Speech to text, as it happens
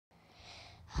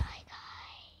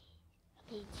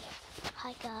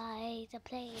Hi guys, I'm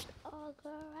playing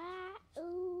Ogre.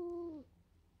 Ooh.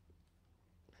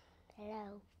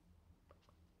 Hello.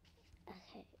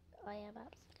 Okay, I am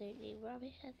absolutely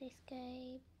rubbish at this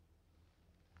game.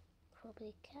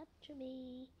 Probably capture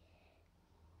me.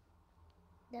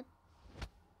 No.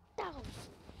 Down.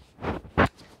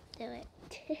 Do it.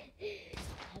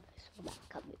 I saw that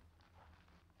coming.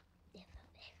 Never.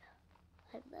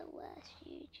 I'm the worst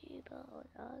YouTuber on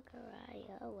Ogre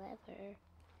ever.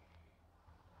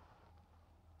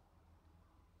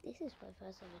 This is my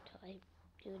first ever time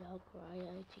doing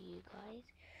Ogre to you guys.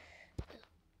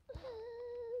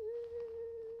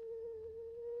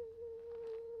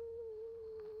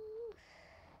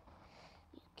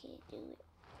 You can't do it.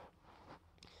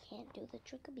 You can't do the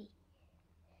trick of me.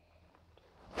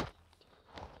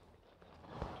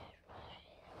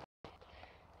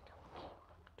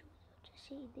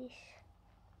 See this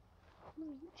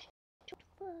reach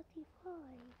 35.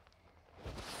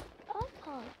 I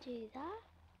can't do that.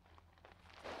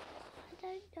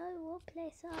 I don't know what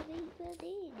place I'm even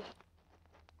in.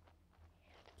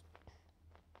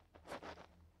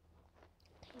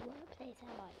 Okay, what place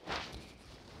am I?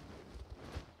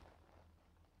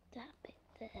 That bit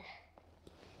there.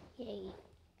 Yay.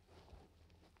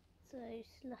 So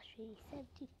slushy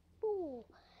 74.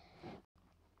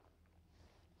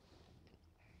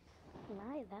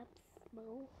 Right, that's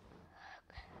small.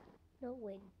 No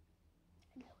win.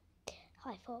 No.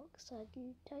 Hi Fox, I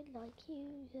don't like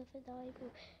you. You have an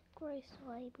eyeball. Gross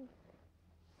eyeball.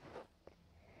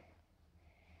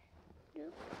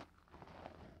 Nope.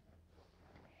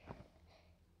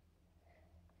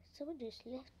 Someone just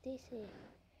left this here.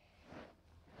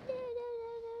 No,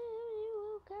 you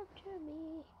won't capture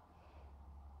me.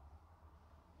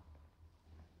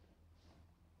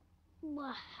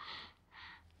 Wah.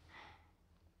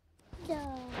 No,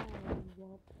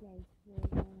 what place was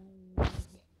I in?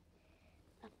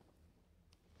 Up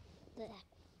there.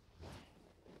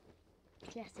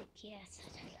 Classic, yes, I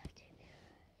don't like it.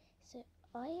 So,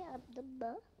 I am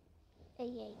number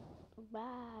 88.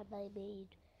 Wow, I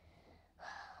made. What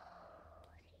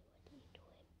are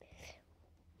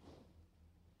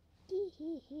you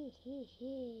doing?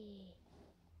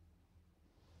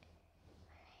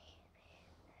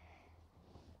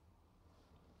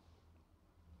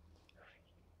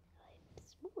 I'm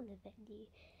smaller than you.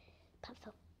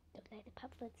 Panther. Don't like the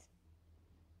panthers.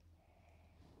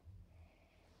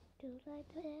 Don't like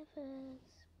the panthers.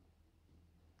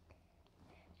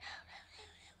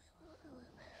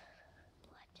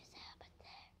 What just happened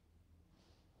there?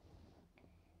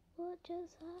 What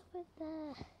just happened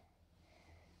there?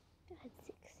 I'm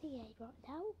 68 right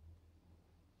now.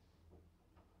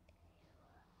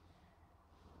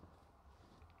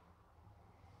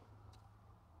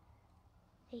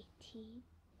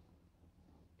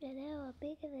 I know, I'm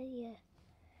bigger than you.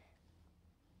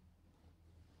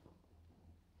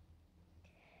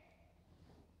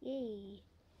 Yay.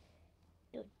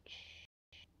 Dodge.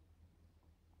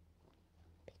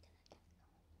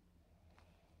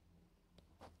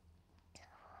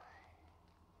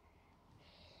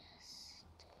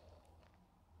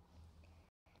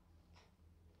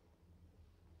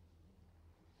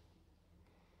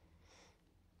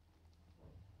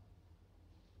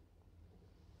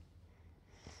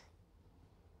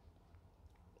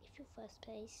 If you're first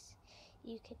place,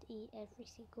 you can eat every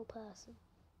single person.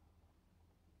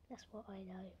 That's what I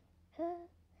know. Huh?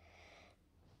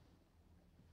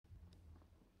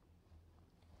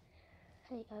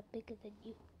 Hey, I'm bigger than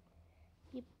you.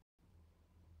 You.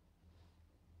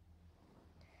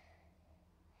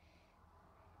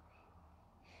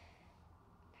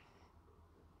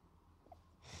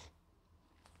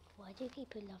 Why do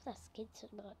people love that skin so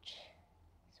much?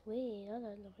 It's weird, I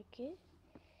don't like it.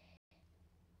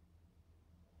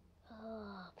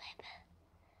 Oh, Pepper.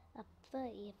 I'm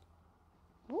 30.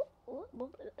 What?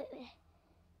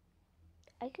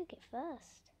 I could get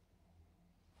first.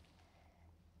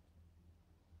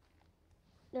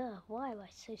 No, why am I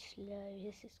so slow?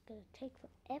 This is gonna take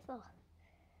forever.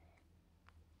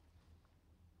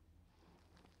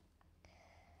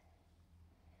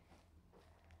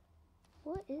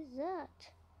 What is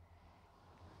that?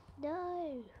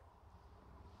 No.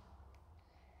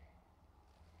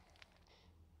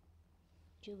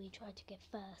 Do we try to get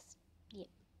first? Yep,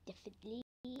 definitely.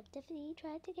 Definitely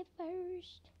try to get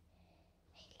first.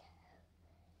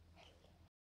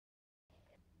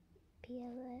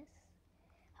 PLS.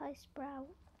 Hi, Sprout.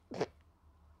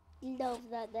 Love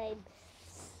that name.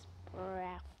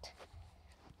 Sprout.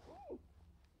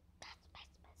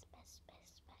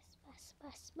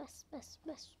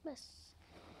 Bus.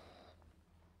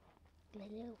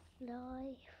 Little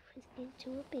fly.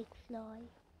 into a big fly.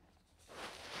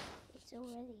 It's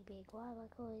already big, why am I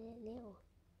calling it little?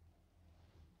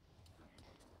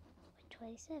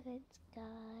 27th,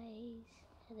 guys.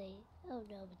 Oh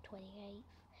no, the 28th.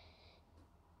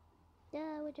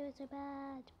 No, we're doing so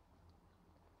bad.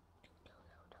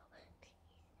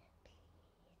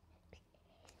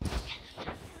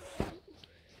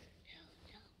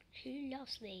 No, who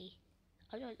loves me?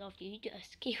 I don't love you,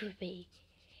 just kill me.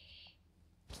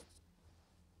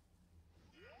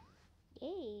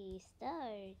 Yay,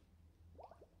 start.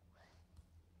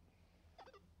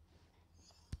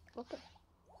 Open.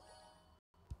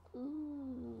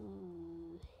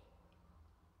 Ooh.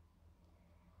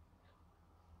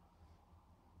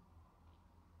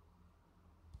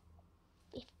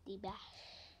 50 bash.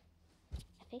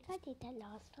 I think I did that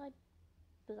last time,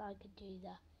 but I can do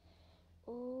that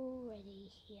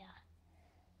already here.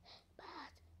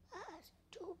 But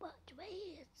too much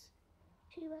rats.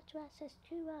 Too much rats, that's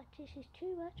too much. This is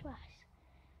too much rats.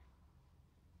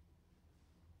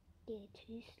 Yeah,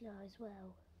 too slow as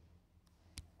well.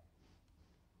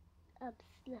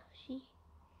 Slushy.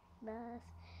 Mass.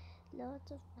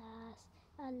 Lots of mass.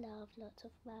 I love lots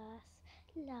of mass.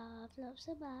 Love lots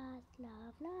of mass.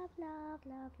 Love, love, love,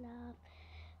 love, love.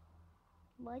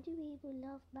 Why do people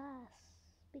love mass?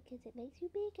 Because it makes you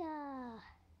bigger.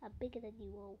 I'm bigger than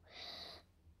you all.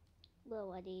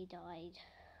 Well, I nearly died.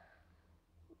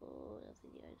 Oh, the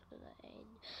video's gonna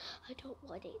end. I don't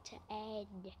want it to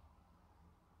end.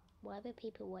 Why do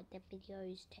people want their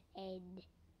videos to end?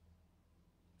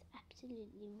 It's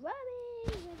absolutely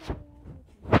rubbish.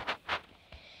 I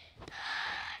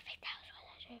think that was what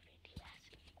I should have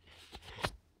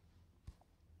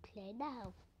play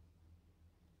now.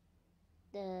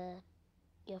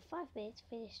 Your 5 minutes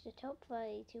finish the top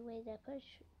 5 to win a push.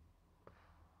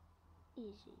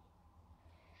 Easy.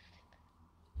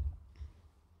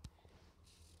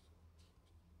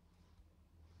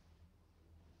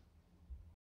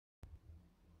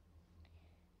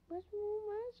 But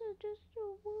moments are just a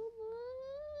woman.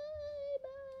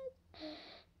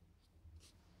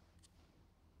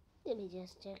 Let me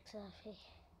just check something.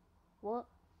 What?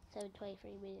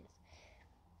 7:23 minutes.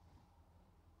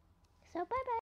 So bye bye.